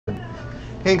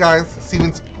Hey guys,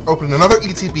 Steven's opening another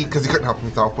ETB because he couldn't help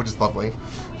himself, which is lovely.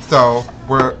 So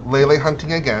we're Lele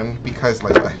hunting again because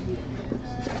Lele.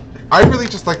 I really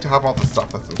just like to have all the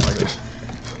stuff that's inside it.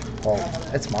 Well,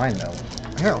 it's mine though.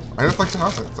 I know. I just like to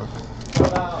have it. So.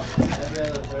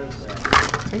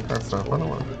 Take that stuff. I don't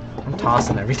want. I'm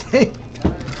tossing everything.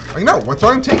 I know. What's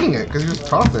why I'm taking it? Because you just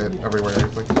toss it everywhere.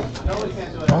 It's like,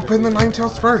 open the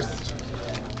Ninetales first.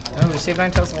 No, we saved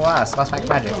Ninetales for last. Last pack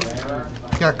magic.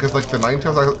 Yeah, because like the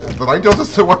Ninetales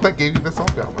is the one that gave you the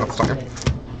self-down last time.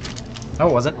 No,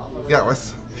 it wasn't. Yeah, it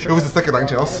was. It was the second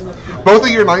Ninetales. Both of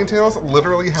your Ninetales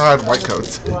literally had white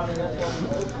coats.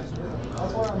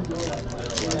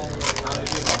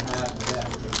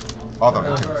 All the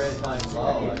Ninetales.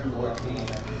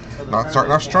 Not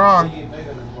starting off strong.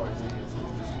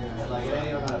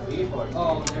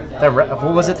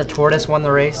 What was it? The tortoise won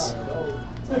the race?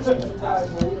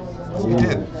 You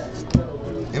did.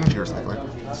 Energy recycling.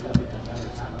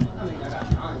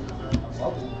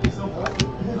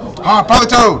 Ah, by the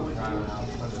toad!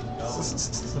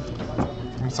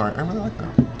 I'm sorry, I really like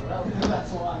that.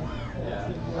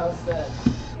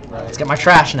 Let's get my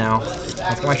trash now. Let's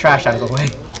get my trash out of the way.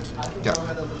 Yeah.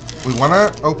 We want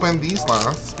to open these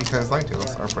last because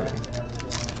Ninetales are pretty.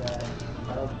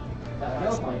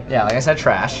 Yeah, like I said,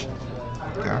 trash.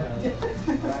 Yeah.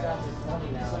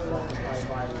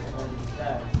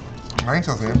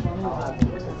 Ninetales, man.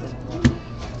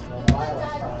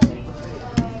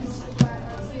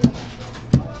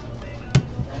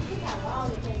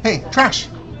 Hey, trash!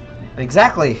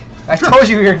 Exactly. I told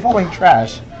you were pulling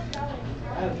trash.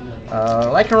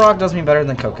 Lycanroc does me better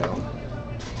than Coco.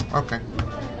 Okay.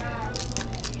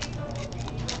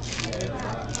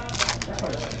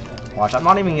 Watch, I'm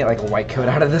not even getting like a white coat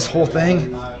out of this whole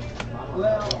thing.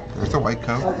 There's a white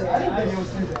coat.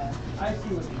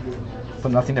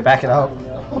 But nothing to back it up.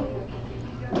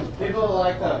 People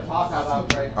like to talk about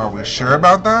great. Are we sure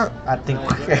about that? I think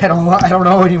I don't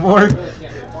know anymore.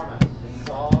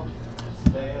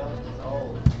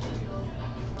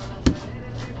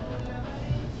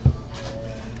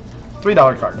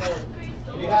 $3 card.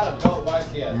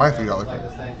 My $3 card.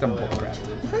 Some bullcrap.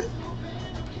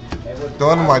 Don't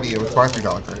let him lie to you. It's my $3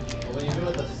 card. When you do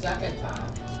it the second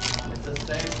time, it's the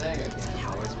same thing again.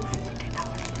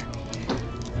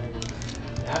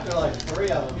 After like 3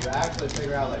 of them, you actually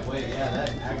figure out like, wait, yeah, that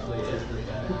actually is pretty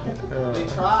good. We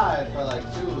tried for like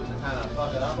 2 to kind of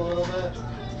fuck it up a little bit,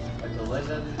 like the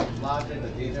Linden logic, the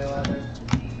DJ logic.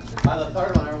 By the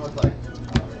 3rd one, everyone's like,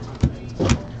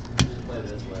 play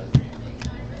this way.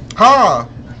 Ha!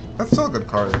 That's still a good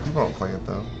card. People don't play it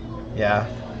though. Yeah.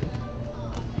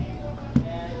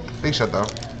 They should though.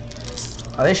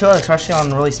 They should, especially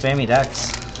on really spammy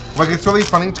decks. Like, it's really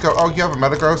funny to go, oh, you have a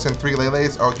Metagross and 3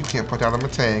 Leles. Oh, you can't put down a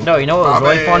Matang. No, you know what was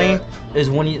really funny? Is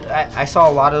when I saw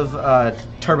a lot of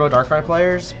Turbo Darkrai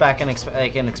players back in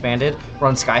Expanded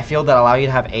run Skyfield that allow you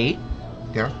to have 8.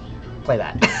 Yeah. Play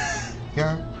that.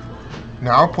 Yeah.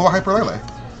 Now pull a Hyper Lele.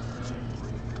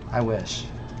 I wish.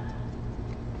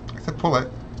 I said pull it.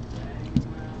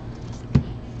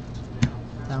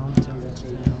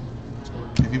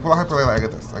 If you pull a Hyper Lele, I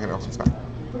get this. I get open spec.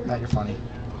 Not you're funny.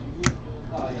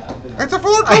 It's a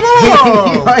full I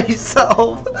hate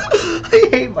myself. I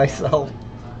hate myself.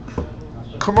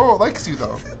 Kamo likes you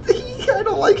though. I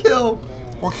don't like him.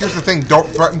 Well, here's the thing. Don't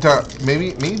threaten to.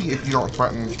 Maybe if you don't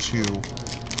threaten to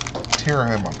tear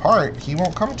him apart, he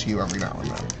won't come to you every now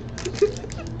and then.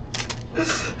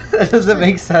 That doesn't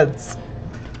make sense.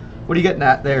 What are you getting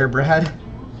at there, Brad?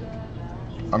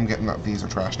 I'm getting that these are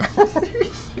trash now.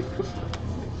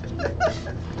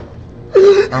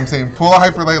 I'm saying pull a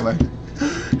Hyper Lele.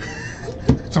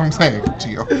 That's what I'm saying to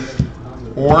you.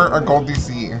 Or a Gold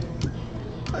DC.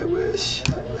 I wish.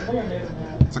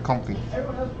 It's a comfy.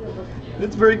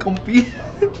 It's very comfy.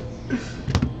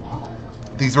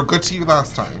 These were good to you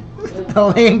last time.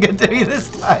 No, they ain't good to me this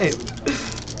time.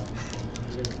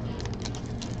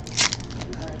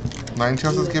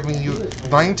 Ninetales is giving you.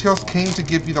 Ninetales came to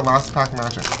give you the last pack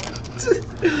magic.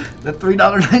 The $3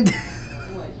 Ninetales.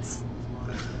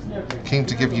 Came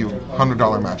to give you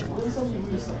 $100 magic.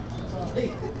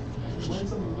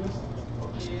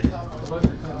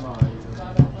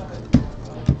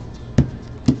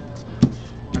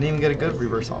 I didn't even get a good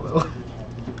reverse hollow.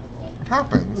 It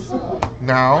happens.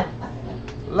 Now.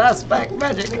 Last pack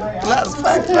magic. Last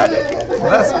pack magic.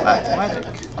 Last pack magic.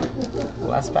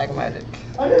 Last pack magic.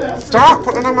 Stop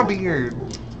putting on my beard.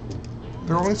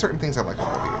 There are only certain things I like on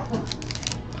my beard.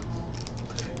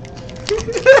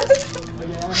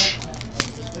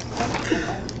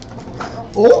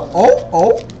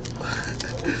 Oh.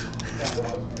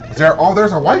 Is there? Oh,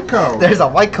 there's a white code. There's a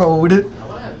white code.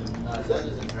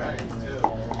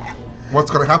 what's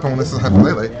going to happen when this is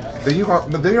Lele. Then you're not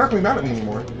going to be mad at me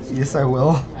anymore. Yes, I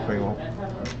will. No, you won't.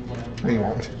 No, you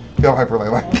won't. Feel hyper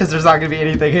Lele. Because there's not going to be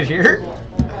anything in here.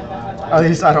 At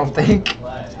least I don't think.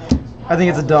 I think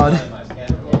it's a dud.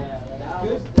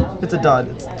 It's a dud.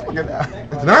 It's fucking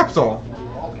It's an Absol.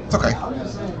 It's okay.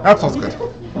 Absol's good.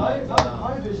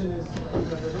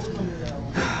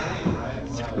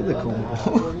 It's really cool.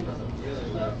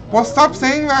 Well, stop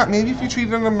saying that. Maybe if you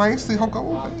treated him nicely, he'll go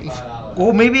away.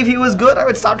 Well, maybe if he was good, I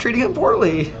would stop treating him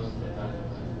poorly.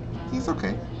 He's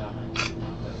okay.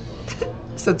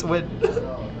 Since when?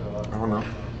 I don't know.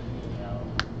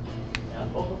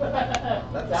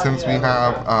 Since we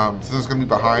have, so there's going to be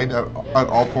behind at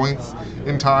all points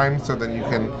in time, so then you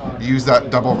can use that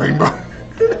double rainbow.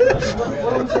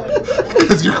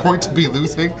 Because you're going to be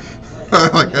losing,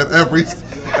 like at everything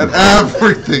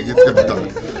it's going to be done.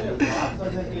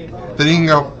 Then you can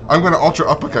go, I'm going to ultra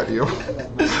uppercut you.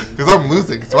 Because I'm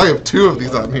losing, so I have 2 of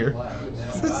these on here.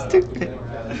 So stupid.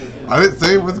 I didn't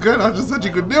say it was good, I just said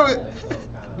you could do it.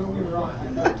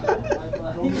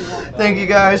 Thank you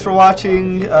guys for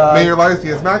watching. May your lives be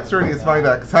as max sturdy as my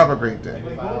decks. Have a great day.